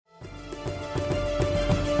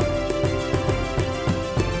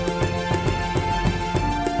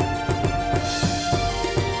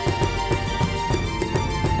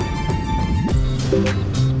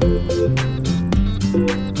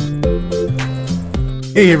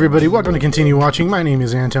Hey everybody, welcome to Continue Watching. My name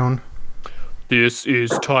is Anton. This is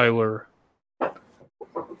Tyler. Hey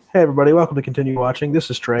everybody, welcome to Continue Watching.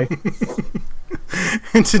 This is Trey.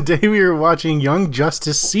 And today we are watching Young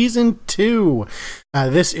Justice Season 2.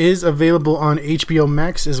 This is available on HBO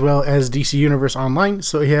Max as well as DC Universe Online.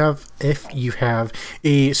 So if you have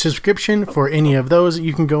a subscription for any of those,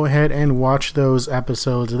 you can go ahead and watch those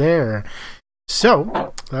episodes there.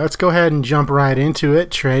 So, let's go ahead and jump right into it.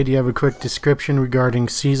 Trey, do you have a quick description regarding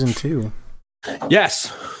Season 2? Yes.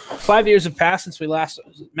 5 years have passed since we last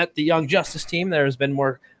met the Young Justice team. There has been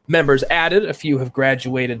more members added. A few have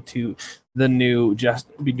graduated to the new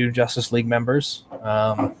Justice League members.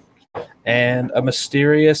 And a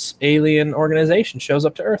mysterious alien organization shows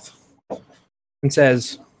up to Earth and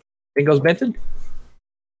says, Bingo's Benton?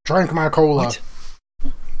 Drink my cola. What?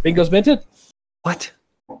 Bingo's Benton? What?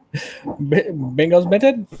 Bingo's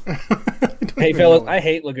Benton? Hey, fellas, I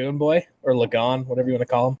hate Lagoon Boy, or Lagon, whatever you want to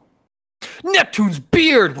call him. Neptune's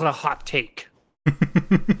beard! What a hot take.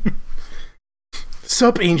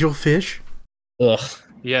 Sup, Angelfish? Ugh.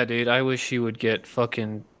 Yeah, dude, I wish he would get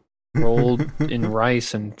fucking rolled in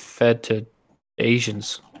rice and fed to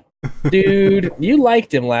Asians. Dude, you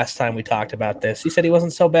liked him last time we talked about this. He said he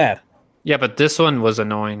wasn't so bad. Yeah, but this one was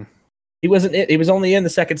annoying. He wasn't. He was only in the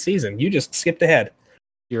second season. You just skipped ahead.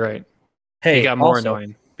 You're right. Hey, He got more also,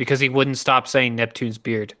 annoying because he wouldn't stop saying Neptune's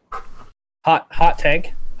beard. Hot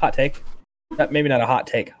take. Maybe not a hot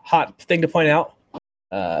take. Hot thing to point out.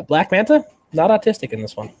 Black Manta, not autistic in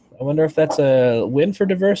this one. I wonder if that's a win for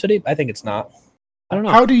diversity. I think it's not. I don't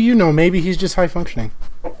know. How do you know? Maybe he's just high functioning.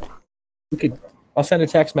 I'll send a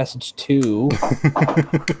text message to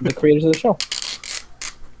the creators of the show.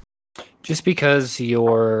 Just because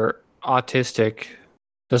you're autistic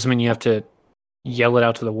doesn't mean you have to yell it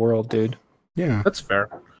out to the world, dude. Yeah. That's fair.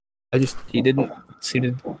 He didn't seem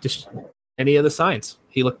to just any of the signs.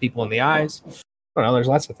 He looked people in the eyes. I don't know. There's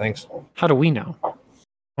lots of things. How do we know?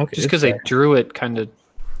 Okay, Just because they drew it kind of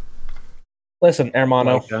listen,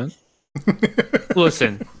 Hermano. like that.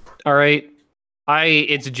 Listen, all right.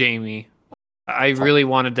 It's Jamie. I really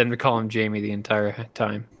wanted them to call him Jamie the entire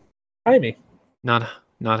time. Jaime. Not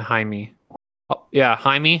Jaime. Oh, yeah,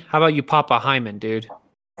 Jaime. How about you pop a Hyman, dude?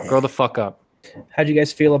 Grow the fuck up. How'd you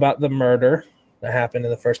guys feel about the murder that happened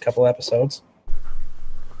in the first couple episodes?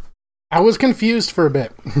 I was confused for a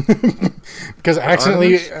bit because I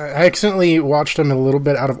accidentally watched them a little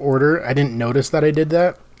bit out of order. I didn't notice that I did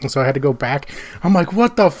that, and so I had to go back. I'm like,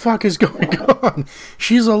 what the fuck is going on?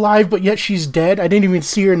 She's alive, but yet she's dead. I didn't even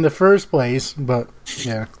see her in the first place, but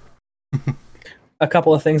yeah. A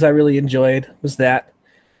couple of things I really enjoyed was that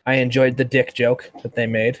I enjoyed the dick joke that they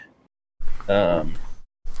made.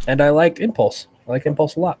 And I liked Impulse. I like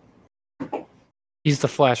Impulse a lot. He's the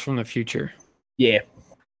Flash from the future. Yeah.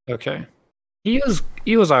 Okay. He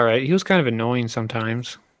was all right. He was kind of annoying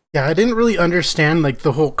sometimes. Yeah, I didn't really understand like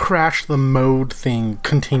the whole crash the mode thing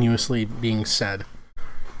continuously being said.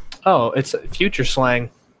 Oh, it's future slang.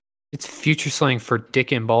 It's future slang for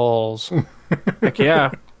dick and balls. Heck yeah.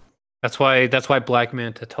 That's why Black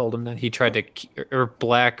Manta told him that he tried to, or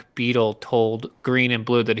Black Beetle told Green and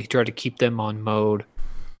Blue that he tried to keep them on mode.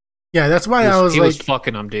 Yeah, that's why He was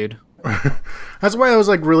fucking them, dude. That's why I was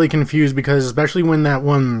like really confused, because especially when that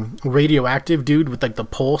one radioactive dude with like the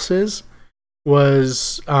pulses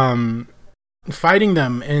was fighting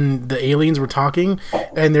them and the aliens were talking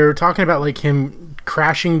and they were talking about like him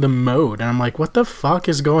crashing the mode, and I'm like, what the fuck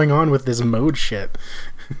is going on with this mode shit?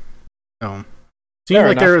 So seemed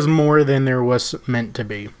like there was more than there was meant to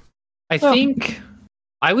be. I think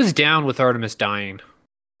I was down with Artemis dying.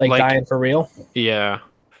 Like dying for real? Yeah.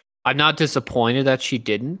 I'm not disappointed that she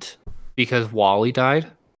didn't, because Wally died.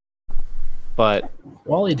 But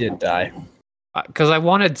Wally did die. Because I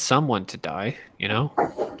wanted someone to die, you know?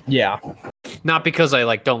 Yeah. Not because I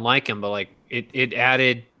like don't like him, but like it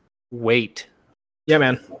added weight. Yeah,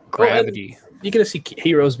 man. Gravity. Well, you gotta see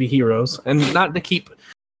heroes be heroes, and not to keep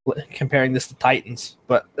comparing this to Titans,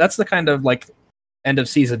 but that's the kind of like end of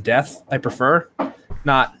season death I prefer.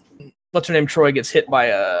 Not what's her name? Troy gets hit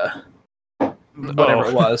by whatever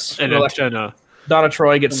it was. Donna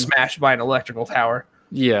Troy gets smashed by an electrical tower.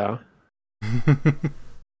 Yeah.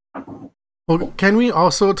 Well, can we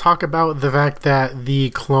also talk about the fact that the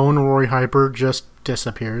clone Roy Hyper just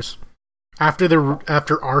disappears?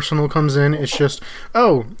 After Arsenal comes in, it's just,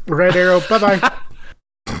 oh, Red Arrow, bye-bye.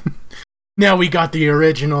 Now we got the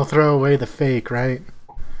original, throw away the fake, right?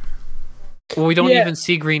 Well, we don't even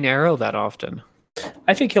see Green Arrow that often.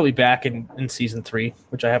 I think he'll be back in season 3,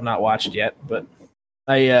 which I have not watched yet, but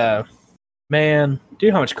man, do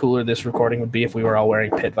you know how much cooler this recording would be if we were all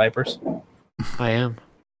wearing pit vipers? I am.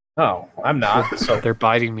 Oh, I'm not. So, They're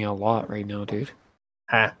biting me a lot right now, dude.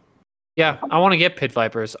 huh. Yeah, I want to get Pit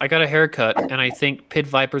Vipers. I got a haircut, and I think Pit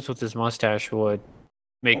Vipers with his mustache would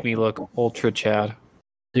make me look ultra Chad.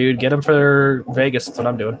 Dude, get him for Vegas. That's what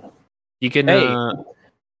I'm doing. You can. Hey.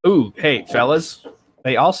 Ooh, hey, fellas.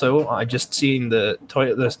 Hey, also, I just seen the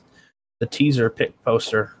teaser pic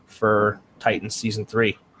poster for Titans season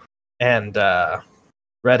 3, and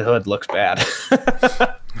Red Hood looks bad.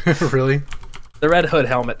 Really? The Red Hood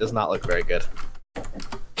helmet does not look very good.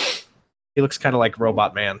 He looks kind of like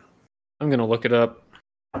Robot Man. I'm gonna look it up.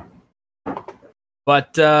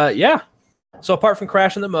 But yeah. So apart from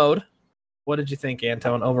crashing the mode, what did you think,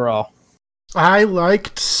 Antone, overall? I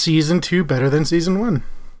liked season 2 better than season 1.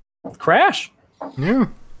 Crash. Yeah.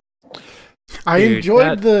 I Dude,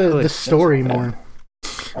 enjoyed the that's story bad. more.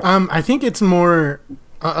 I think it's more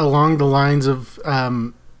along the lines of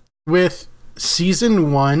with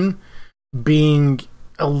season 1 being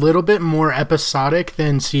a little bit more episodic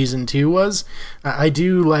than season 2 was. I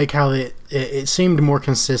do like how it seemed more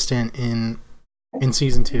consistent in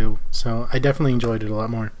season 2, so I definitely enjoyed it a lot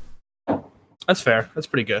more. That's fair. That's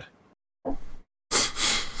pretty good.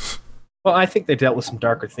 Well, I think they dealt with some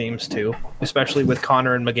darker themes too, especially with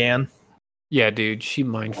Connor and McGann. Yeah, dude, she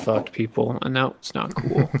mind fucked people, and that was not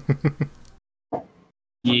cool.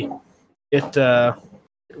 Yeah.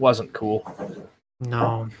 It wasn't cool.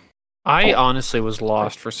 No, I honestly was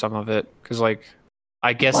lost for some of it because, like,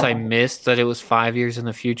 I guess I missed that it was 5 years in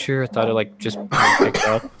the future. I thought it like just picked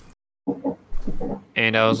up,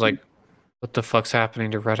 and I was like, "What the fuck's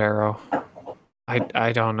happening to Red Arrow?"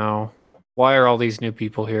 I don't know. Why are all these new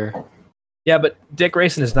people here? Yeah, but Dick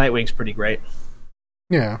Grayson as Nightwing's pretty great.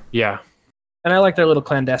 Yeah. Yeah, And I like their little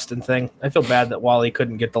clandestine thing. I feel bad that Wally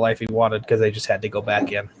couldn't get the life he wanted because they just had to go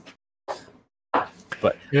back in.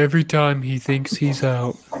 every time he thinks he's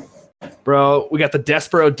out. Bro, we got the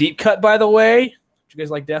Despero deep cut, by the way. Do you guys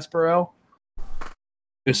like Despero?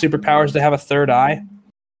 His superpowers to have a third eye.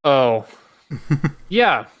 Oh,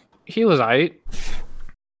 yeah, he was aight.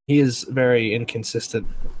 He is very inconsistent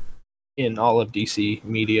in all of DC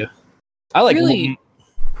media. I like. Really?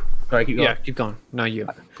 Sorry, keep going. Yeah, keep going. No, you,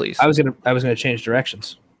 please. I was gonna change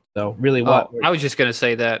directions. So really, what? I was just gonna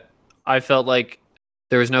say that I felt like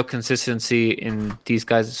there was no consistency in these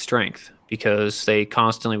guys' strength because they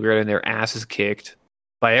constantly were getting their asses kicked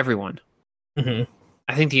by everyone. Mhm.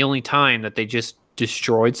 I think the only time that they just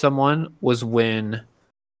destroyed someone was when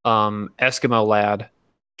Eskimo Lad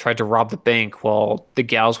tried to rob the bank while the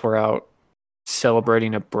gals were out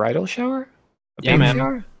celebrating a bridal shower. Yeah, baby man.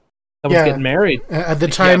 shower? Someone's Yeah. getting married. At the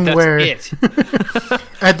time that's where it.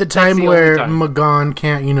 at the time the where only time. McGon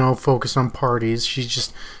can't, focus on parties.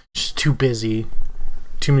 She's too busy.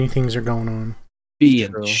 Too many things are going on.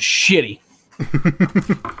 Being True. shitty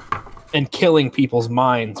and killing people's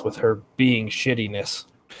minds with her being shittiness.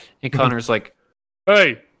 And Connor's like,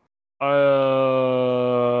 "Hey,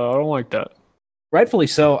 I don't like that." Rightfully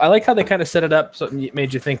so. I like how they kind of set it up so it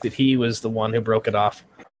made you think that he was the one who broke it off.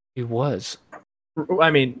 He was.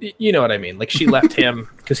 I mean, you know what I mean. Like, she left him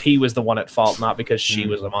because he was the one at fault, not because she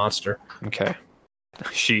was a monster. Okay.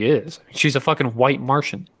 She is. She's a fucking white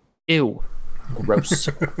Martian. Ew. Gross.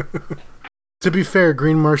 To be fair,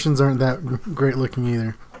 green Martians aren't that great looking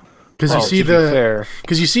either. Because Well, to be fair,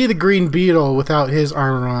 you see the Green Beetle without his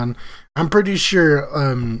armor on. I'm pretty sure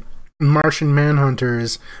Martian Manhunter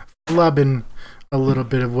is flubbing a little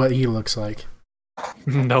bit of what he looks like.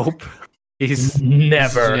 nope. He's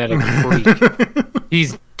Never. genetic freak.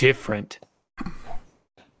 He's different. He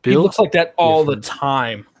Bill looks like that all different. the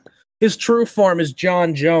time. His true form is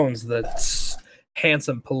John Jones, the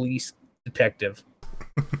handsome police detective.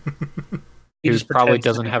 He just probably pretends to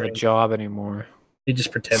doesn't be have a green. job anymore. He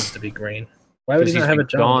just pretends to be green. Why would Because he he's not have a been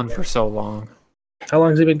job? gone for so long. How long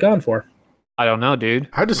has he been gone for? I don't know, dude.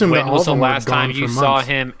 I'd assume When that all was of the them are last time gone you for saw months.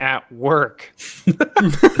 him at work?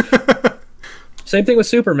 Same thing with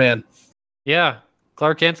Superman. Yeah.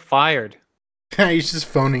 Clark Kent's fired. He's just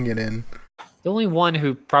phoning it in. The only one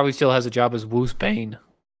who probably still has a job is Bruce Bane.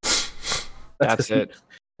 That's 'cause it.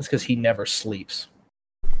 That's because he never sleeps.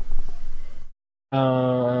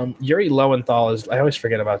 Yuri Lowenthal is. I always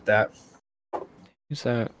forget about that. Who's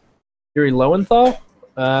that? Yuri Lowenthal.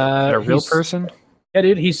 A real he's- person? Yeah,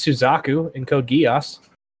 dude. He's Suzaku in Code Geass.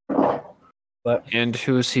 And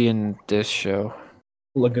who is he in this show?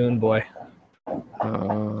 Lagoon Boy.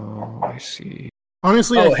 Oh, I see.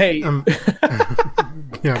 Honestly, Oh, I- hey.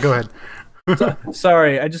 yeah, go ahead.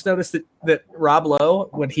 Sorry, I just noticed that Rob Lowe,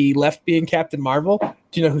 when he left being Captain Marvel,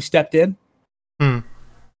 do you know who stepped in? Hmm.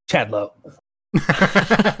 Chad Lowe.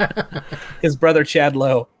 His brother Chad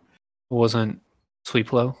Lowe. Wasn't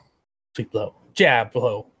Sweeplo? Sweet Lowe. Jab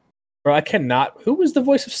Lowe. Bro, I cannot. Who was the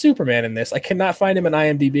voice of Superman in this? I cannot find him in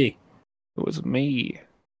IMDb. It was me.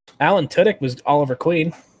 Alan Tudyk was Oliver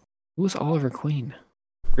Queen. Who was Oliver Queen?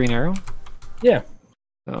 Green Arrow? Yeah.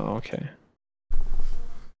 Oh, okay.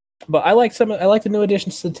 But I like the new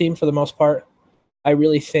additions to the team for the most part. I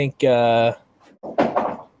really think that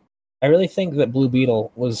Blue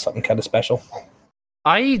Beetle was something kind of special.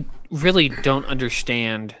 I really don't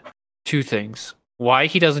understand two things. Why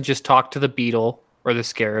he doesn't just talk to the beetle or the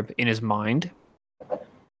scarab in his mind,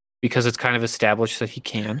 because it's kind of established that he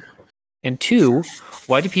can. And two,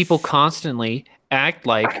 why do people constantly act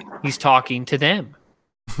like he's talking to them?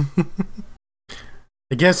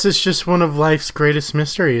 I guess it's just one of life's greatest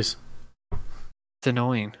mysteries. It's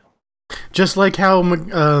annoying. Just like how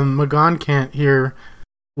Magon can't hear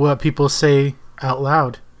what people say out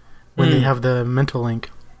loud when they have the mental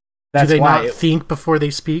link. That's do they why not think before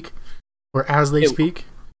they speak? Or as they speak?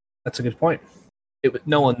 That's a good point.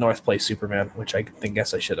 Nolan North plays Superman, which I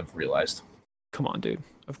guess I should have realized. Come on, dude.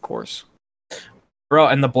 Of course. Bro,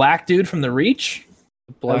 and the black dude from The Reach?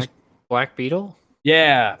 Black Beetle?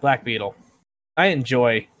 Yeah, Black Beetle. I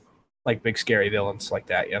enjoy like big scary villains like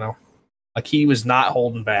that, you know? Like he was not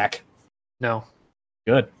holding back. No.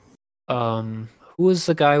 Good. Who was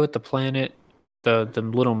the guy with the planet? The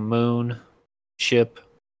little moon ship?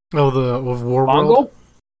 Oh, the War Mongol? World?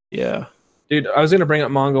 Yeah. Dude, I was going to bring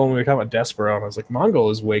up Mongol when we were talking about Despero, and I was like, Mongol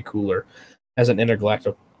is way cooler as an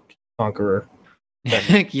intergalactic conqueror.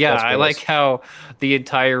 Yeah, I like how the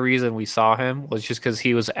entire reason we saw him was just because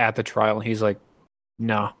he was at the trial, and he's like,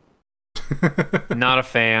 no, not a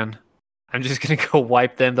fan. I'm just going to go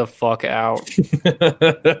wipe them the fuck out.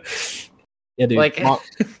 Yeah, dude. Like,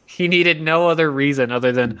 he needed no other reason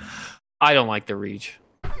other than, I don't like the Reach.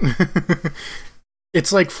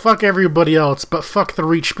 It's like, fuck everybody else, but fuck the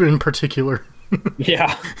Reach in particular.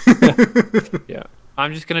 Yeah. Yeah.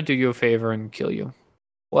 I'm just going to do you a favor and kill you.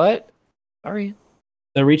 What? Sorry.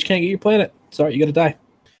 The Reach can't get your planet. Sorry, you gotta die.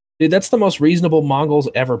 Dude, that's the most reasonable Mongol's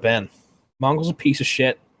ever been. Mongol's a piece of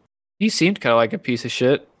shit. He seemed kind of like a piece of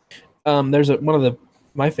shit. There's one of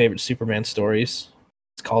my favorite Superman stories.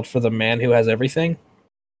 It's called For the Man Who Has Everything.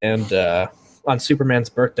 And on Superman's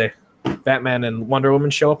birthday, Batman and Wonder Woman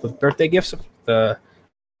show up with birthday gifts. The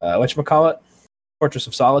whatchamacallit? Fortress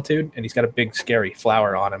of Solitude, and he's got a big scary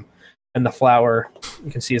flower on him. And the flower,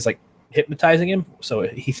 you can see, is like hypnotizing him, so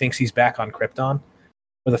he thinks he's back on Krypton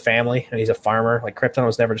with a family, and he's a farmer. Like, Krypton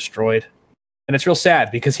was never destroyed. And it's real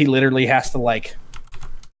sad because he literally has to like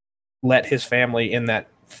let his family in that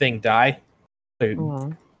thing die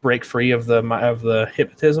to break free of the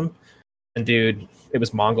hypnotism. And dude, it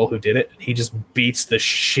was Mongol who did it. He just beats the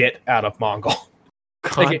shit out of Mongol.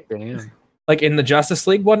 God damn. Like in the Justice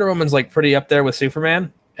League, Wonder Woman's like pretty up there with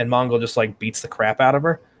Superman, and Mongol just like beats the crap out of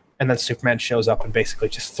her. And then Superman shows up and basically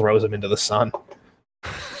just throws him into the sun.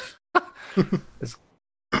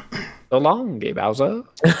 So long, Gabe Bowser.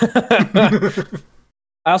 I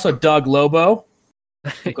also dug Lobo.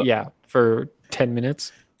 Yeah, for 10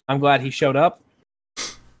 minutes. I'm glad he showed up.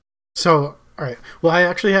 So, all right. Well, I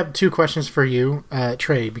actually have two questions for you,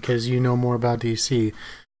 Trey, because you know more about DC.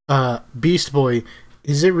 Beast Boy,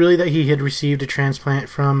 is it really that he had received a transplant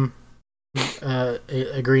from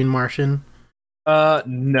a Green Martian?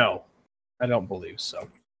 No, I don't believe so.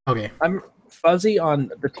 Okay. I'm fuzzy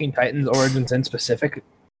on the Teen Titans origins in specific,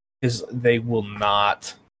 is they will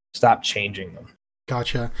not stop changing them.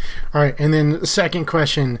 Gotcha. All right, and then the second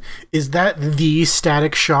question, is that the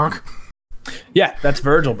Static Shock? Yeah, that's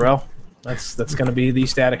Virgil, bro. That's going to be the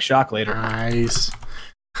Static Shock later. Nice.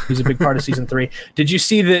 He's a big part of season 3. Did you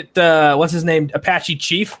see that, what's his name, Apache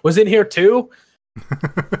Chief was in here too?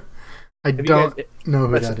 I don't know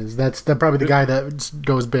who that is. That's probably the guy that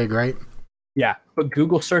goes big, right? Yeah, but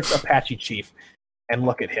Google search Apache Chief and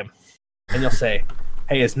look at him. And you'll say,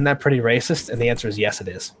 hey, isn't that pretty racist? And the answer is yes, it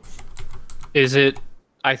is. Is it?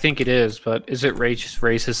 I think it is, but is it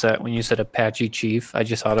racist that when you said Apache Chief, I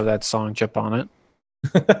just thought of that song Jump On It?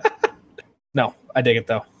 No, I dig it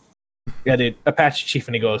though. Yeah, dude, Apache Chief,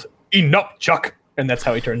 and he goes, "Enough, Chuck," and that's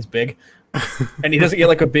how he turns big. And he doesn't get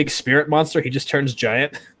like a big spirit monster; he just turns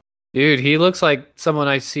giant. Dude, he looks like someone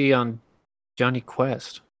I see on Johnny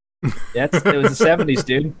Quest. Yeah, it was the 70s,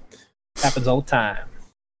 dude. Happens all the time.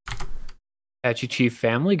 Apache Chief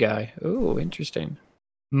Family Guy. Ooh, interesting.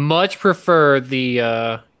 Much prefer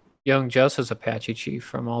the Young Justice Apache Chief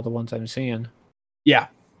from all the ones I'm seeing. Yeah.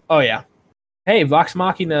 Oh, yeah. Hey, Vox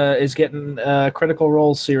Machina is getting a Critical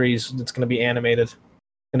Role series that's going to be animated.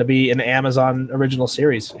 Going to be an Amazon original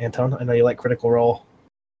series, Anton. I know you like Critical Role.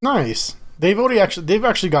 Nice. They've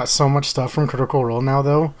actually got so much stuff from Critical Role now,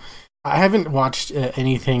 though. I haven't watched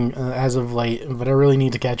anything as of late, but I really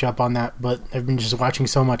need to catch up on that. But I've been just watching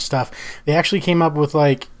so much stuff. They actually came up with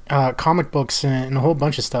like comic books and a whole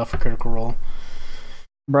bunch of stuff for Critical Role.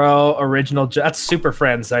 Bro, that's Super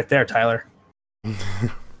Friends right there, Tyler. We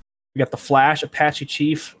got the Flash, Apache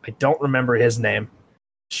Chief. I don't remember his name.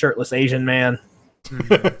 Shirtless Asian man.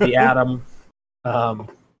 The Atom.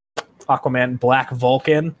 Aquaman, Black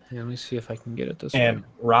Vulcan. Yeah, let me see if I can get it this and way.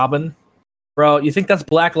 Robin. Bro, you think that's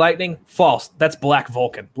Black Lightning? False. That's Black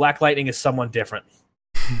Vulcan. Black Lightning is someone different.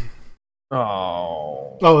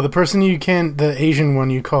 Oh. Oh, the Asian one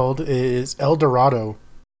you called is El Dorado.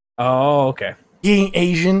 Oh, okay. He ain't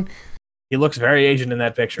Asian. He looks very Asian in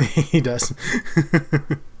that picture. He does.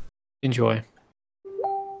 Enjoy.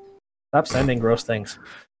 Stop sending gross things.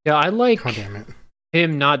 Yeah, I like God damn it.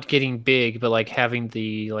 him not getting big, but like having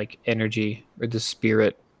the like energy or the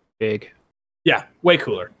spirit big. Yeah, way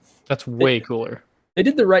cooler. That's way cooler. They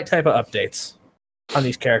did the right type of updates on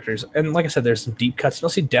these characters. And like I said, there's some deep cuts. You'll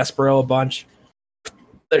see Despero a bunch.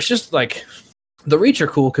 There's just like the Reach are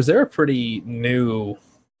cool because they're a pretty new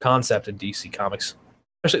concept in DC Comics,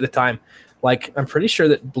 especially at the time. Like, I'm pretty sure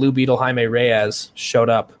that Blue Beetle Jaime Reyes showed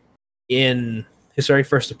up in his very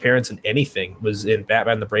first appearance in anything was in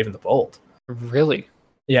Batman the Brave and the Bold. Really?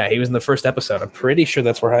 Yeah, he was in the first episode. I'm pretty sure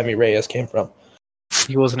that's where Jaime Reyes came from.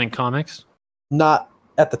 He wasn't in comics? Not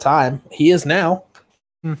at the time. He is now.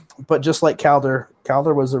 Hmm. But just like Calder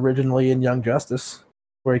was originally in Young Justice,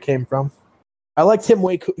 where he came from. I liked him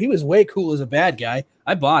way cool. He was way cool as a bad guy.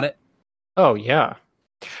 I bought it. Oh, yeah.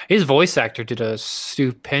 His voice actor did a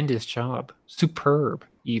stupendous job. Superb,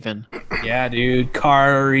 even. Yeah, dude.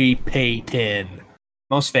 Kari Payton.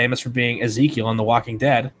 Most famous for being Ezekiel on The Walking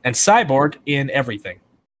Dead, and Cyborg in everything.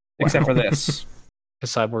 Except for this. The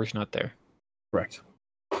Cyborg's not there. Correct.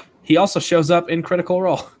 He also shows up in Critical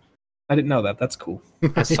Role. I didn't know that. That's cool.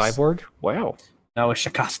 As Cyborg? Wow. No, it's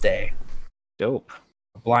Shakaste, Dope.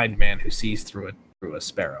 a blind man who sees through a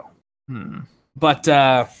sparrow. Hmm. But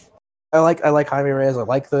I like Jaime Reyes. I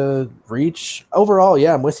like the Reach. Overall,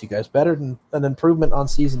 yeah, I'm with you guys. Better than an improvement on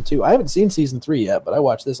season 2. I haven't seen season 3 yet, but I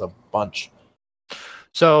watched this a bunch.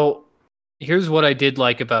 So, here's what I did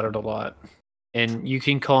like about it a lot. And you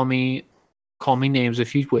can call me names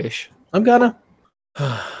if you wish. I'm gonna.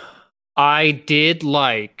 I did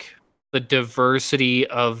like the diversity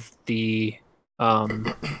of the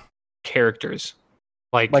characters.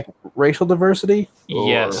 Like racial diversity?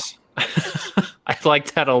 yes. I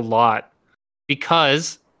like that a lot.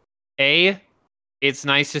 Because it's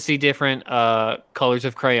nice to see different colors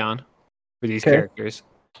of crayon for these characters.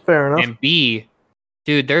 Fair enough. And B,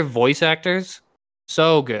 dude, their voice actors,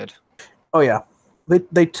 so good. Oh yeah.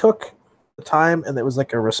 They took the time and it was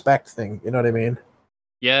like a respect thing, you know what I mean?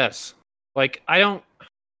 Yes. Like I'm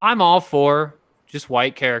all for just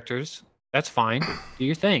white characters. That's fine. Do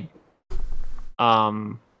your thing.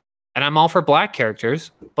 And I'm all for black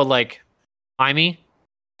characters, but like Jaime,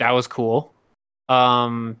 that was cool.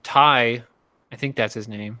 Ty, I think that's his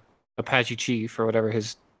name. Apache Chief or whatever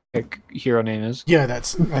his hero name is. Yeah,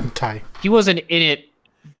 that's Ty. He wasn't in it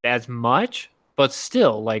as much, but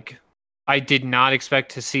still, like, I did not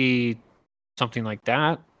expect to see something like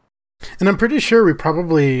that. And I'm pretty sure we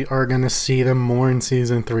probably are going to see them more in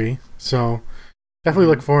season 3. So definitely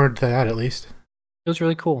look forward to that at least. It was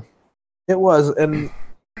really cool. It was, and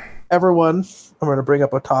everyone, I'm going to bring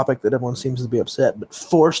up a topic that everyone seems to be upset, but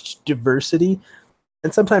forced diversity.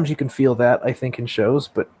 And sometimes you can feel that, I think, in shows,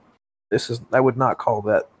 but I would not call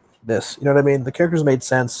that this. You know what I mean? The characters made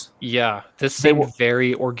sense. Yeah, this seemed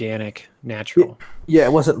very organic, natural. Yeah,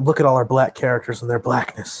 it wasn't look at all our black characters and their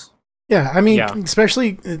blackness. Yeah, I mean,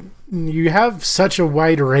 especially you have such a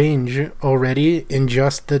wide range already in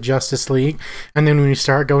just the Justice League, and then when you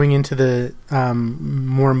start going into the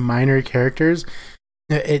more minor characters,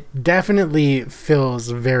 it definitely feels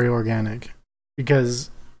very organic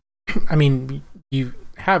because, I mean, you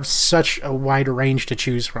have such a wide range to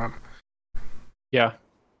choose from. Yeah.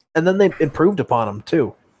 And then they improved upon them,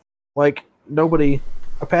 too. Like,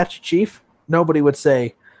 Apache Chief, nobody would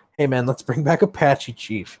say, hey man, let's bring back Apache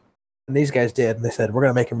Chief. And these guys did, and they said, we're going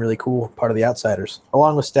to make him really cool, part of the Outsiders,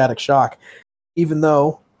 along with Static Shock. Even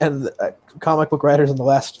though, and comic book writers in the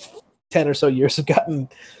last 10 or so years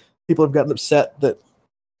people have gotten upset that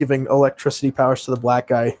giving electricity powers to the black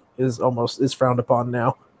guy is frowned upon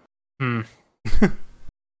now.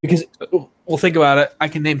 Because, well, think about it. I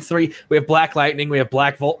can name 3. We have Black Lightning, we have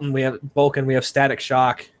Black Vulcan, we have Static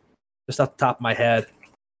Shock. Just off the top of my head.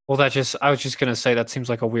 Well, I was just going to say that seems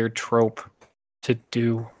like a weird trope to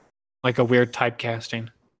do. Like a weird typecasting.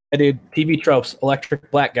 I do TV tropes. Electric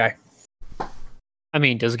black guy. I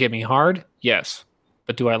mean, does it get me hard? Yes.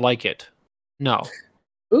 but do I like it? No.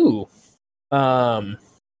 Ooh. The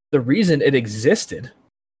reason it existed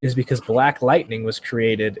is because Black Lightning was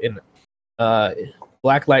created in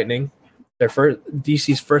Black Lightning,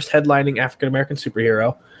 DC's first headlining African American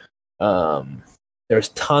superhero. There's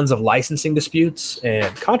tons of licensing disputes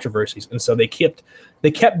and controversies, and so they kept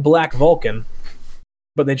Black Vulcan,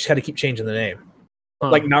 but they just had to keep changing the name.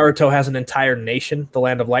 Like Naruto has an entire nation. The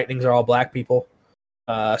Land of Lightnings are all black people.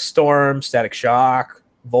 Storm, Static Shock,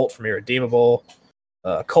 Volt from Irredeemable,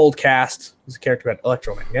 Cold Cast is a character who had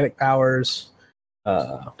electromagnetic powers.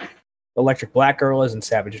 Electric Black Girl is in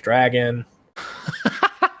Savage Dragon.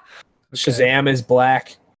 Shazam is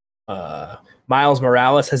black. Miles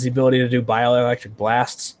Morales has the ability to do bioelectric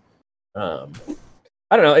blasts. I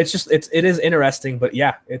don't know. It is interesting, but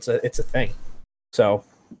yeah, it's a thing. So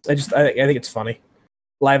I think it's funny.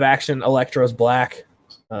 Live action Electro's black.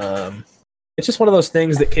 It's just one of those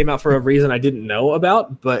things that came out for a reason I didn't know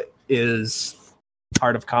about, but is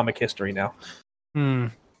part of comic history now.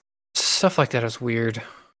 Stuff like that is weird.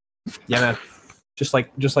 Yeah, man. Just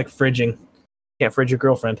like fridging. Can't fridge your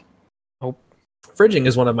girlfriend. Nope. Fridging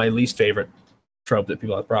is one of my least favorite trope that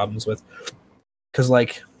people have problems with. Because,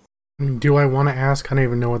 like... Do I want to ask? I don't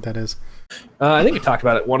even know what that is. I think we talked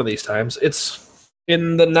about it one of these times. It's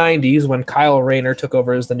in the 90s when Kyle Rayner took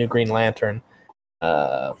over as the new Green Lantern.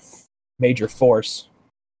 Major Force,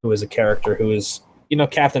 who is a character who is... You know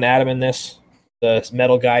Captain Atom in this? The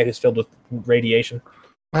metal guy who's filled with radiation?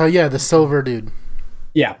 Oh, yeah, the silver dude.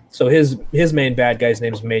 Yeah, so his main bad guy's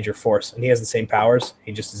name is Major Force, and he has the same powers.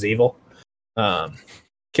 He just is evil.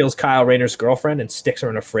 Kills Kyle Rayner's girlfriend and sticks her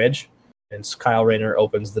in a fridge. And Kyle Rayner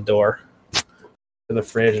opens the door to the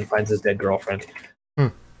fridge and finds his dead girlfriend.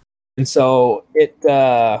 And so it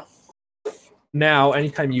now,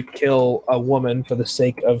 anytime you kill a woman for the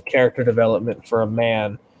sake of character development for a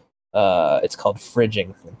man, it's called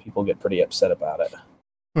fridging, and people get pretty upset about it.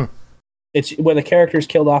 It's when the character is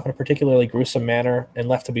killed off in a particularly gruesome manner and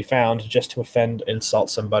left to be found just to offend, insult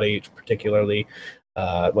somebody, particularly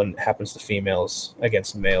when it happens to females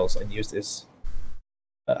against males and used as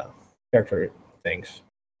character things.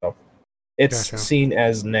 So it's seen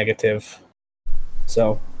as negative.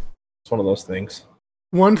 So it's one of those things.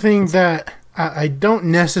 One thing that I don't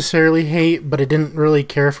necessarily hate, but I didn't really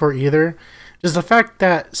care for either, is the fact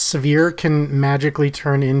that Severe can magically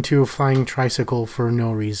turn into a flying tricycle for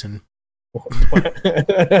no reason.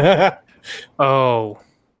 Oh,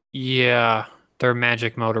 yeah. Their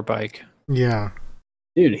magic motorbike. Yeah.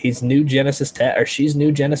 Dude, he's new Genesis Tech, or she's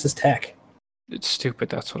new Genesis Tech. It's stupid,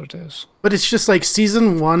 that's what it is. But it's just like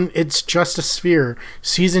Season 1, it's just a sphere.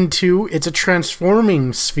 Season 2, it's a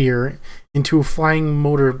transforming sphere into a flying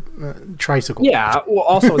motor tricycle. Yeah, well,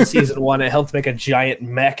 also in Season 1, it helped make a giant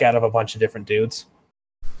mech out of a bunch of different dudes.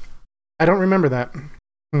 I don't remember that.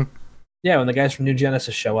 Yeah, when the guys from New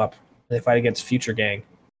Genesis show up, they fight against Future Gang.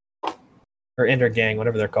 Or Inner Gang,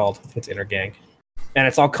 whatever they're called. I think it's Inner Gang. And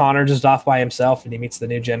it's all Connor just off by himself, and he meets the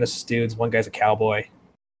New Genesis dudes. One guy's a cowboy.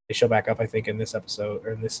 They show back up, I think, in this episode,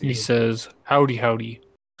 or in this season. He says, howdy, howdy.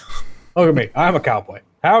 Look at me. I'm a cowboy.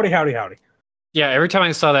 Howdy, howdy, howdy. Yeah, every time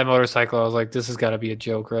I saw that motorcycle, I was like, this has got to be a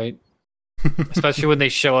joke, right? Especially when they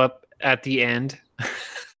show up at the end.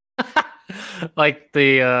 Like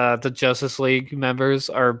the Justice League members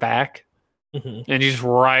are back. And you just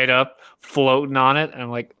ride up, floating on it. And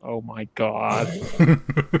I'm like, oh my God.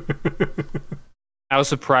 I was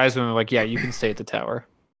surprised when they were like, yeah, you can stay at the tower.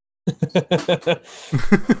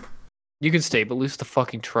 You can stay, but lose the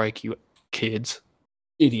fucking trike, you kids.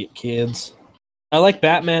 Idiot kids. I like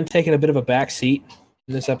Batman taking a bit of a back seat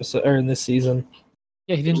in this episode, or in this season.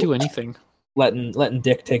 Yeah, he didn't do anything. Letting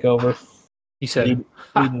Dick take over. He said,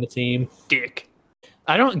 leading the team. Dick.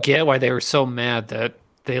 I don't get why they were so mad that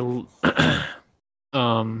they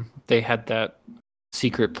had that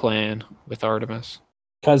secret plan with Artemis.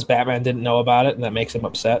 Because Batman didn't know about it, and that makes him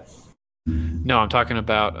upset. No, I'm talking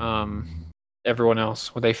about everyone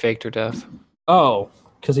else, where they faked her death. Oh,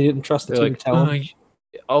 because he didn't trust the team like, to tell him?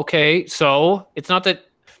 Okay, so it's not that...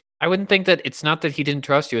 I wouldn't think that it's not that he didn't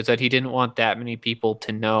trust you, it's that he didn't want that many people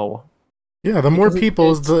to know. Yeah, the more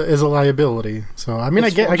people is a liability. So, I mean,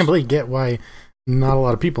 I completely get why not a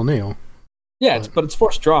lot of people knew. Yeah, but it's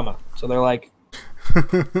forced drama. So they're like...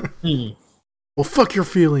 Well, fuck your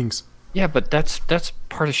feelings. Yeah, but that's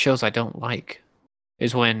part of shows I don't like,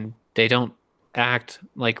 is when they don't act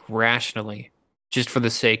like rationally just for the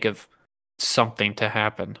sake of something to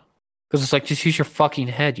happen. Because it's like, just use your fucking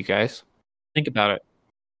head, you guys. Think about it.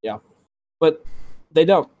 Yeah. But they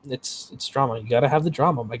don't. It's drama. You gotta have the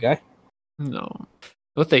drama, my guy. No.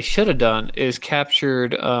 What they should have done is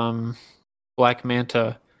captured Black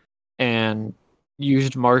Manta and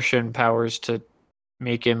used Martian powers to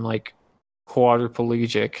make him like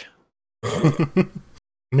quadriplegic.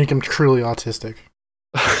 Make him truly autistic.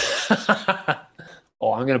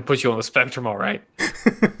 Oh, I'm gonna put you on the spectrum, all right.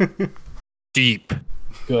 Deep.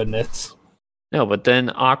 Goodness. No, but then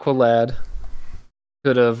Aqualad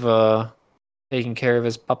could have taken care of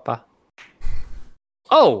his papa.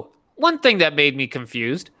 Oh, one thing that made me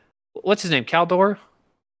confused. What's his name? Caldor?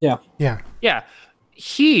 Yeah. Yeah.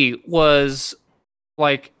 He was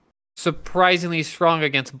like surprisingly strong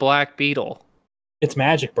against Black Beetle. It's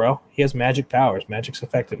magic, bro. He has magic powers. Magic's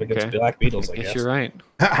effective against Okay. black beetles, I Yes, guess. you're right.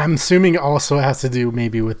 I'm assuming it also has to do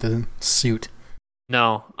maybe with the suit.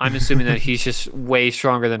 No, I'm assuming that he's just way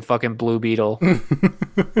stronger than fucking Blue Beetle.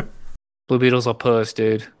 Blue Beetle's a puss,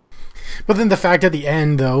 dude. But then the fact at the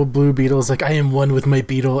end, though, Blue Beetle's like, I am one with my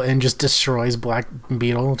beetle, and just destroys Black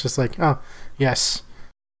Beetle. Just like, oh, yes.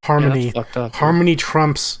 Harmony. Yeah, that's fucked up, dude. Harmony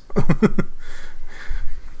trumps.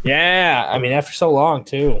 Yeah, I mean, after so long,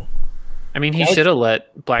 too. I mean, he should have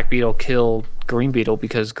let Black Beetle kill Green Beetle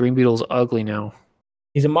because Green Beetle's ugly now.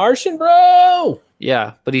 He's a Martian, bro!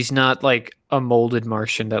 Yeah, but he's not like a molded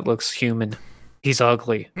Martian that looks human. He's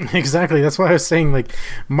ugly. Exactly. That's why I was saying, like,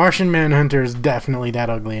 Martian Manhunter is definitely that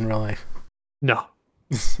ugly in real life. No.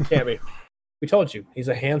 Can't be. We told you, he's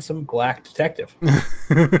a handsome black detective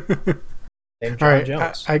named John All right,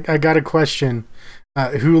 Jones. I got a question.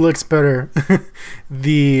 Who looks better,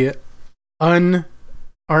 the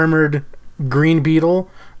unarmored Green Beetle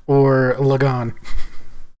or Lagan?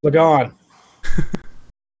 Lagan.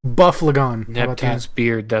 Buff Lagan. How about Neptune's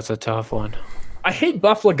beard, that's a tough one. I hate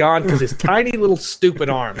Buff Lagan because his tiny little stupid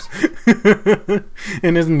arms. that?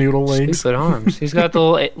 And his noodle legs. Stupid arms. He's got the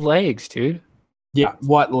little legs, dude. Yeah,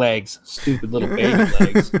 what legs? Stupid little baby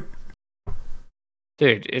legs.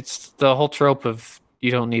 Dude, it's the whole trope of you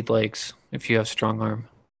don't need legs if you have strong arm.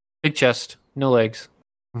 Big chest, no legs.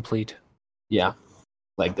 Complete. Yeah,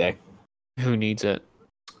 leg day. Who needs it?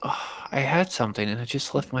 Oh, I had something and it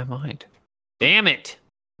just left my mind. Damn it!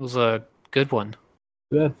 It was a good one.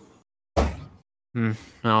 Good.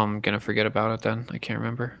 Now I'm gonna forget about it then. I can't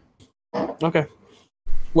remember. Okay.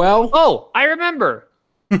 Well, Oh, I remember!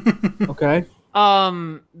 okay.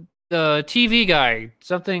 The TV guy,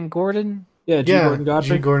 something Gordon? Yeah, G. Gordon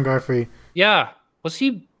Godfrey. G. Gordon Godfrey. Yeah. Was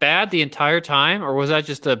he bad the entire time, or was that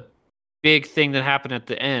just a big thing that happened at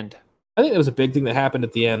the end? I think it was a big thing that happened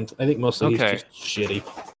at the end. I think mostly Okay. he's just shitty.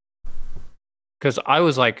 Because I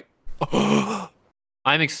was like, I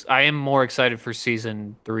am more excited for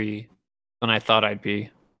season 3 than I thought I'd be.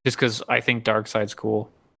 Just because I think Darkseid's cool.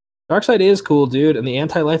 Darkseid is cool, dude, and the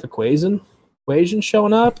anti-life equation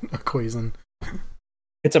showing up. Quazen.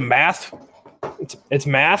 It's a math. It's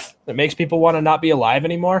math that makes people want to not be alive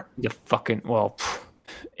anymore. You fucking,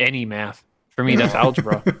 any math. For me, that's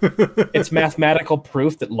algebra. It's mathematical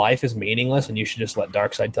proof that life is meaningless, and you should just let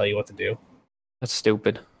Darkseid tell you what to do. That's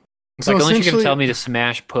stupid. So Like, unless you're gonna essentially- tell me to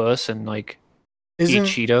smash puss and like eat Isn't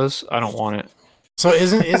Cheetos, I don't want it. so?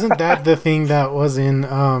 Isn't that the thing that was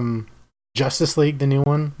in Justice League, the new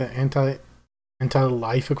one, the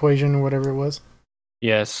anti-life equation or whatever it was?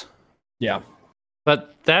 Yes, Yeah.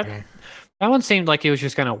 but that Okay. one seemed like it was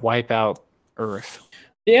just gonna wipe out Earth.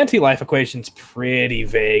 The anti-life equation's pretty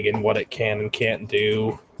vague in what it can and can't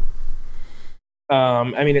do.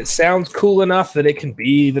 I mean, it sounds cool enough that it can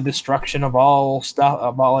be the destruction of all stuff,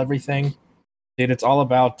 of all everything. Dude, it's all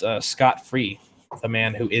about Scott Free, the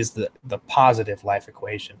man who is the positive life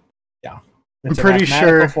equation. Yeah. It's I'm pretty a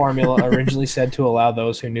mathematical sure- formula originally said to allow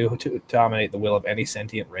those who knew to dominate the will of any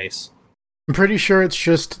sentient race. I'm pretty sure it's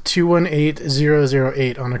just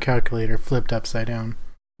 218008 on a calculator flipped upside down.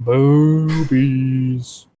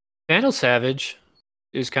 Boobies. Vandal Savage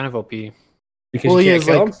is kind of OP. Because Well, he you can't is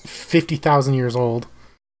kill like him? 50,000 years old,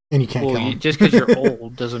 and you can't Well, kill him. just because you're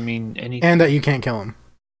old doesn't mean anything. And that you can't kill him.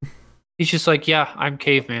 He's just like, yeah, I'm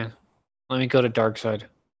caveman. Let me go to Darkseid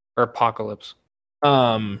or Apocalypse.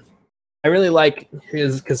 I really like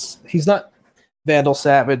his because he's not Vandal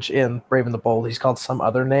Savage in Brave and the Bold. He's called some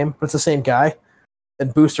other name, but it's the same guy.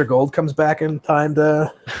 And Booster Gold comes back in time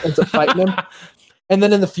to ends up fighting him. And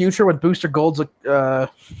then in the future, when Booster Gold's a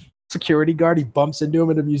security guard, he bumps into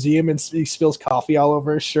him in a museum and he spills coffee all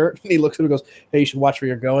over his shirt. And he looks at him and goes, "Hey, you should watch where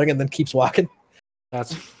you're going," and then keeps walking.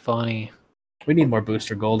 That's funny. We need more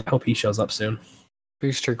Booster Gold. I hope he shows up soon.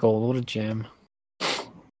 Booster Gold, what a gem.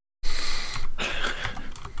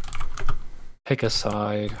 Pick a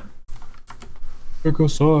side. Pick a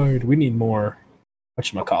side. We need more.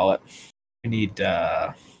 Whatchamacallit? We need,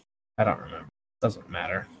 I don't remember. Doesn't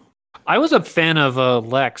matter. I was a fan of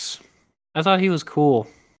Lex. I thought he was cool.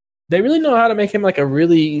 They really know how to make him like a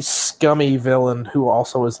really scummy villain who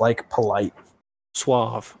also is like polite.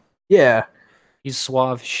 Suave. Yeah, He's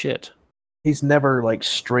suave shit. he's never like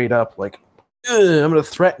straight up like, I'm gonna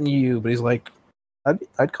threaten you, but he's like,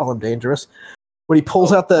 I'd call him dangerous. When he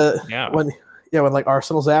pulls out the when like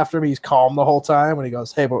Arsenal's after him, he's calm the whole time. When he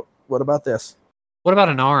goes, hey, but what about this? What about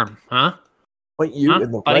an arm, huh? Point you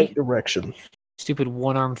in the right direction. Stupid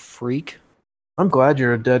one-armed freak. I'm glad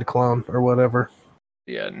you're a dead clone or whatever.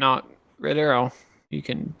 Yeah, not Red Arrow. You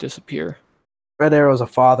can disappear. Red Arrow's a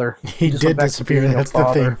father. He did disappear. That's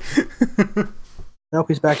the thing. Nope,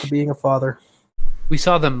 he's back to being a father. We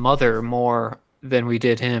saw the mother more than we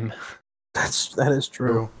did him. That is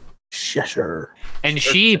true. Cheshire. And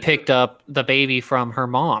she picked up the baby from her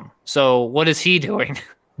mom. So what is he doing?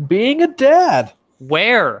 Being a dad.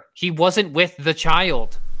 Where? He wasn't with the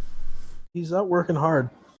child. He's out working hard.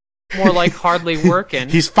 More like hardly working.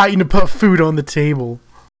 He's fighting to put food on the table.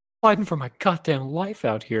 Fighting for my goddamn life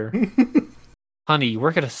out here. Honey, you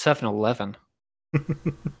work at a 7-Eleven.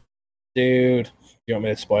 Dude, you want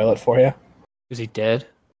me to spoil it for you? Is he dead?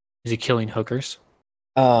 Is he killing hookers?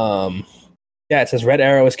 Yeah, it says Red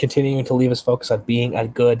Arrow is continuing to leave his focus on being a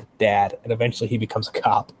good dad, and eventually he becomes a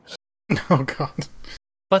cop. Oh, God.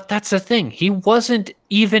 But that's the thing. He wasn't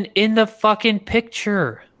even in the fucking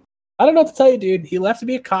picture. I don't know what to tell you, dude. He left to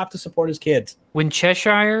be a cop to support his kids. When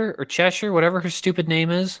Cheshire, whatever her stupid name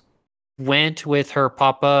is, went with her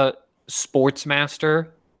papa Sportsmaster,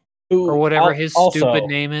 or whatever his stupid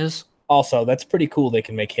name is. Also, that's pretty cool they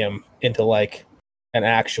can make him into, like, an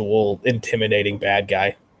actual intimidating bad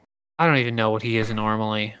guy. I don't even know what he is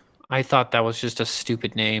normally. I thought that was just a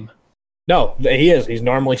stupid name. No, he is. He's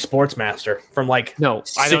normally Sportsmaster from, like... No,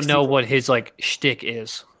 I don't know what his, like, shtick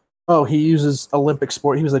is. Oh, he uses Olympic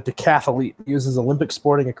sport. He was a decathlete. He uses Olympic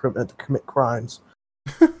sporting equipment to commit crimes.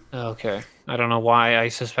 Okay. I don't know why I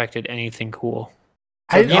suspected anything cool.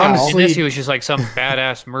 Honestly, he was just like some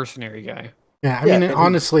badass mercenary guy. Yeah, I mean,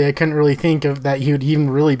 honestly, I couldn't really think of that he would even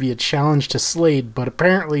really be a challenge to Slade, but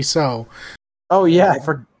apparently so. Oh, yeah.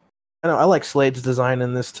 I know. I like Slade's design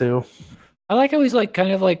in this, too. I like how he's, like,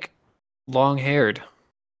 kind of, like, long-haired.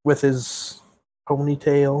 With his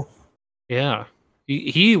ponytail. Yeah.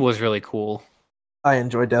 He was really cool. I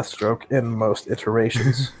enjoy Deathstroke in most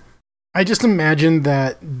iterations. I just imagine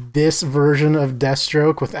that this version of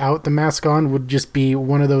Deathstroke without the mask on would just be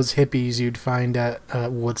one of those hippies you'd find at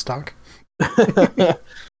Woodstock.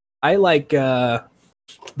 I like, there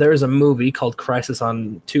is a movie called Crisis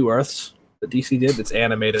on Two Earths that DC did that's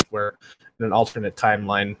animated where in an alternate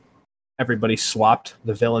timeline, everybody swapped.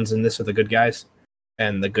 The villains in this are the good guys,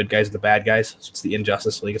 and the good guys are the bad guys. So it's the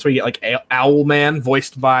Injustice League. It's where you get like Owlman,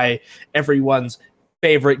 voiced by everyone's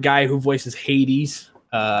favorite guy who voices Hades,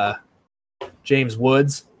 James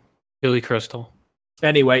Woods. Billy Crystal.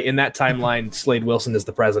 Anyway, in that timeline, Slade Wilson is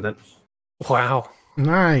the president. Wow.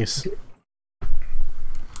 Nice.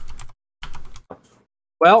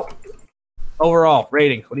 Well, overall,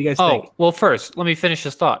 rating. What do you guys think? Oh, well, first, let me finish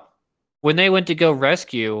this thought. When they went to go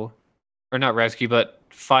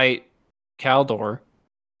fight Kaldor,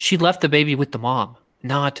 she left the baby with the mom,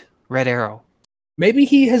 not Red Arrow. Maybe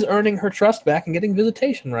he is earning her trust back and getting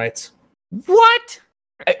visitation rights. What?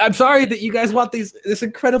 I'm sorry that you guys want this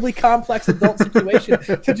incredibly complex adult situation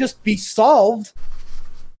to just be solved.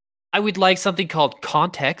 I would like something called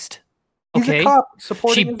context. He's okay. A cop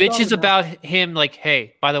supporting she bitches about him like,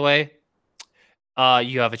 hey, by the way,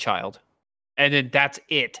 you have a child. And then that's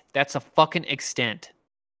it. That's the fucking extent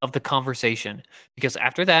of the conversation. Because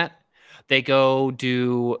after that, they go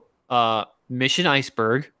do Mission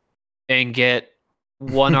Iceberg and get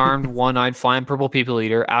one-armed, one-eyed flying purple people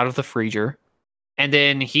eater out of the freezer. And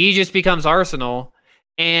then he just becomes Arsenal.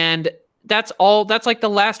 And that's all. That's like the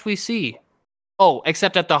last we see. Oh,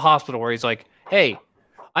 except at the hospital where he's like, hey,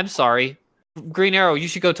 I'm sorry. Green Arrow, you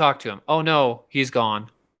should go talk to him. Oh no, he's gone.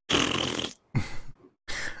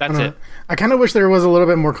 That's it. I kind of wish there was a little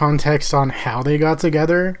bit more context on how they got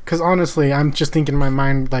together. Because honestly, I'm just thinking in my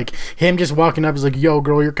mind, like, him just walking up is like, yo,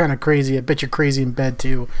 girl, you're kind of crazy. I bet you're crazy in bed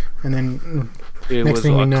too. And then it next was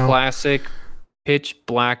thing a you know, classic pitch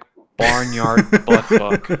black barnyard butt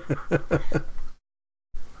fuck.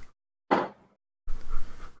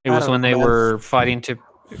 It was when they were fighting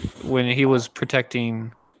when he was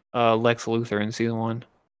protecting Lex Luthor in season 1.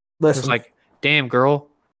 Listen, it was like, damn girl,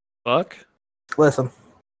 fuck. Listen,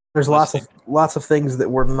 there's lots of things that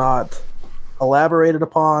were not elaborated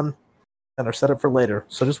upon and are set up for later.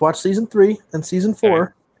 So just watch season 3 and season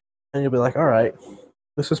 4, and you'll be like, all right,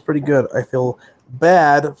 this is pretty good. I feel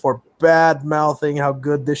bad for bad mouthing how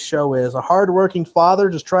good this show is. A hardworking father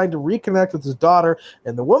just trying to reconnect with his daughter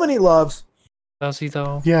and the woman he loves. Does he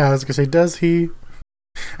though? Yeah, I was gonna say, does he?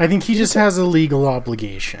 I think he just has a legal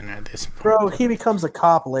obligation at this point. Bro, he becomes a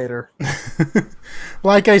cop later.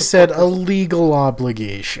 Like I said, a legal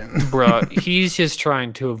obligation. Bruh, he's just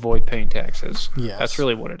trying to avoid paying taxes. Yes. That's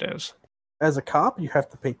really what it is. As a cop, you have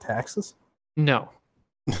to pay taxes? No.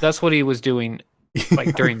 That's what he was doing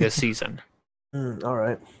like during this season. All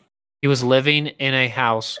right. He was living in a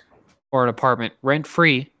house or an apartment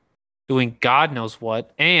rent-free, doing God knows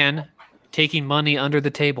what, and taking money under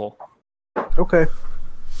the table. Okay.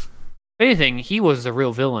 If anything, he was the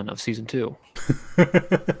real villain of season 2. You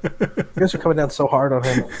guys are coming down so hard on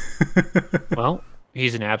him. Well,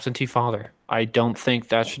 he's an absentee father. I don't think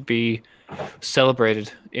that should be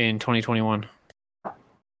celebrated in 2021.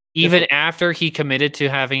 Even after he committed to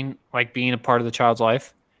having, like, being a part of the child's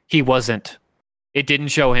life, he wasn't. It didn't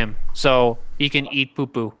show him. So he can eat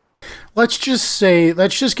poo-poo. Let's just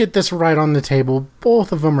get this right on the table.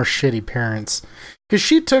 Both of them are shitty parents. Because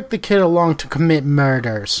she took the kid along to commit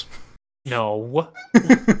murders. No.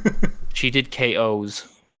 She did KOs.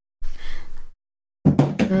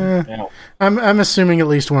 I'm assuming at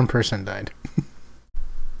least one person died.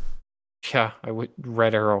 Yeah,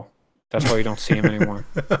 Red Arrow. That's why you don't see him anymore.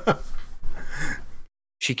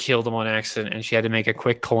 She killed him on accident, and she had to make a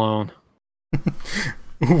quick clone.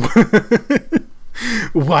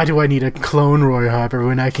 Why do I need a clone Roy Harper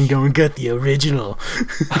when I can go and get the original?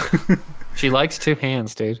 She likes 2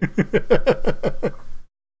 hands, dude.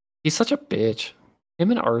 He's such a bitch.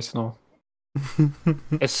 Him and Arsenal.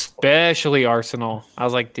 Especially Arsenal. I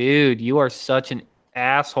was like, dude, you are such an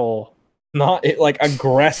asshole. Not like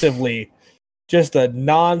aggressively. Just a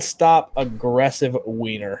non-stop aggressive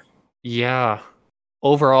wiener. Yeah.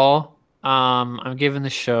 Overall, I'm giving the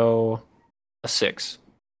show a 6.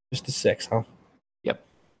 Just a 6, huh? Yep.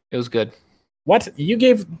 It was good. What? You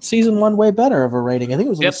gave season 1 way better of a rating. I think it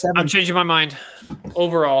was like Yep, a 7. I'm changing my mind.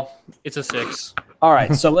 Overall, it's a 6. All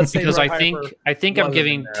right, so let's say Because Roy I Harper think I'm wasn't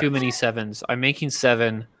giving in there. too many 7s. I'm making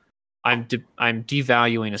 7. I'm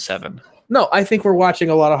devaluing a 7. No, I think we're watching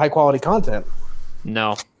a lot of high quality content.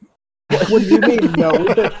 No. What do you mean?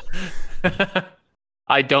 No.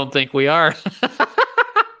 I don't think we are.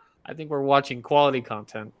 I think we're watching quality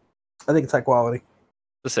content. I think it's high quality.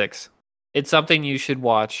 The 6. It's something you should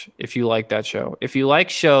watch if you like that show. If you like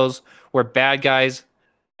shows where bad guys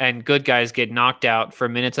and good guys get knocked out for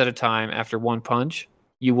minutes at a time after one punch,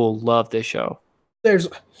 you will love this show. There's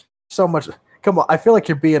so much. Come on, I feel like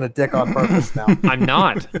you're being a dick on purpose now. I'm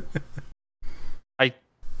not.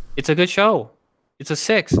 It's a good show. It's a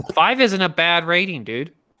 6. 5 isn't a bad rating,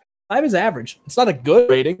 dude. 5 is average. It's not a good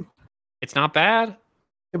rating, It's not bad.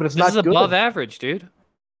 yeah, but it's This not is good. above average, dude.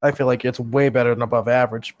 I feel like it's way better than above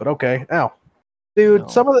average, but okay. Ow. Dude, No.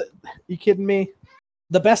 some of the... You kidding me?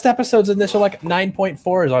 The best episodes in this are like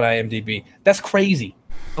 9.4s on IMDb. That's crazy.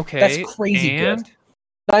 Okay. That's crazy and good.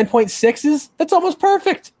 9.6s? That's almost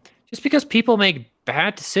perfect. just because people make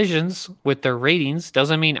bad decisions with their ratings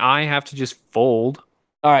doesn't mean I have to just fold.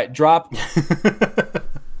 All right, drop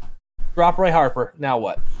Roy Harper. Now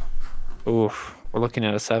what? Oof. We're looking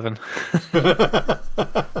at a 7.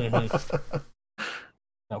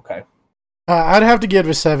 Okay. I'd have to give it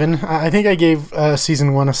a 7. I think I gave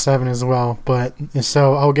season 1 a 7 as well, but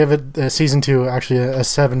so I'll give it season 2 actually a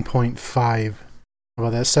 7.5. How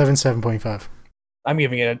about that? 7.5. I'm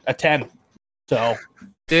giving it a 10. So,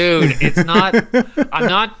 Dude, it's not. I'm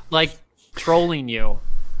not like trolling you.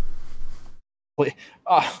 okay.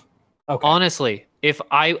 Honestly, if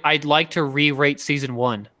I'd like to re-rate season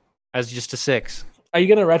 1 as just a 6. Are you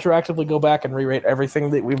going to retroactively go back and re-rate everything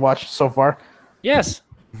that we've watched so far? Yes,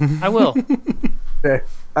 I will. Okay.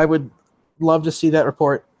 I would love to see that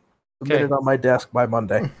report Okay. submitted on my desk by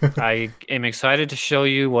Monday. I am excited to show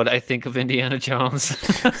you what I think of Indiana Jones.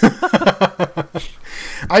 I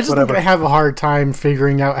just Whatever. think I have a hard time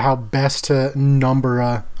figuring out how best to number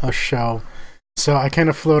a show. So I kind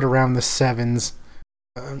of float around the 7s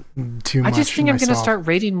too much. I just think I'm going to myself. start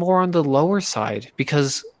rating more on the lower side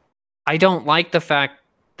because I don't like the fact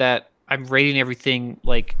that I'm rating everything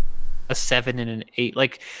like a 7 and an 8.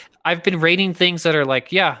 Like I've been rating things that are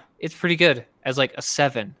like, yeah, it's pretty good as like a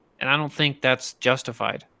 7, and I don't think that's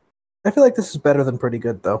justified. I feel like this is better than pretty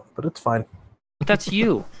good, though, but it's fine. But that's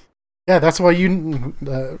you. Yeah, that's why you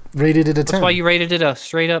rated it a 10. That's why you rated it a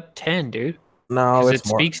straight up 10, dude. No, Because it's it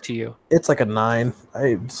more. speaks to you. It's like a 9.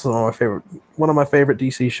 It's one of my favorite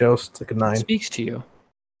DC shows. It's like a 9. It speaks to you.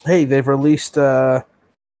 Hey, they've released Dune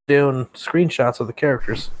screenshots of the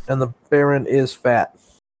characters, and the Baron is fat.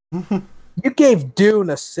 You gave Dune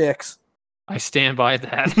a 6. I stand by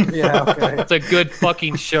that. Yeah, okay. It's a good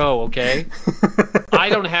fucking show, okay? I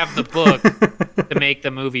don't have the book to make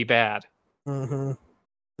the movie bad. Mm-hmm.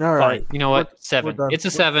 All right. You know what? 7. done. It's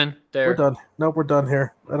a 7. There. We're done. Nope, we're done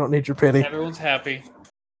here. I don't need your pity. Everyone's happy.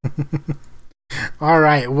 All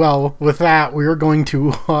right, well, with that, we are going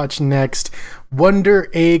to watch next Wonder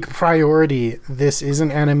Egg Priority. This is an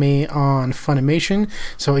anime on Funimation,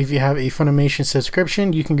 so if you have a Funimation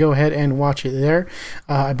subscription, you can go ahead and watch it there.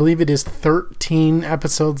 I believe it is 13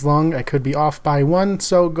 episodes long. I could be off by one,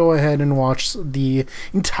 so go ahead and watch the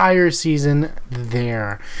entire season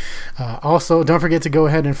there. Also, don't forget to go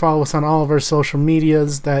ahead and follow us on all of our social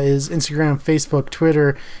medias. That is Instagram, Facebook,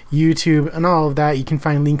 Twitter, YouTube, and all of that. You can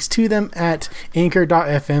find links to them at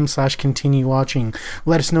anchor.fm/continue watching.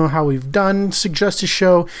 Let us know how we've done. Suggest a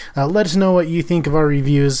show. Let us know what you think of our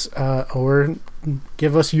reviews, or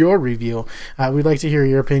give us your review. We'd like to hear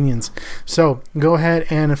your opinions. So go ahead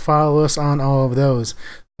and follow us on all of those.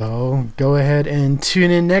 So go ahead and tune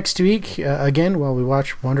in next week again while we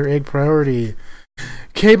watch Wonder Egg Priority.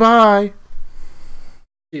 Okay, bye.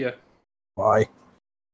 Yeah. Bye.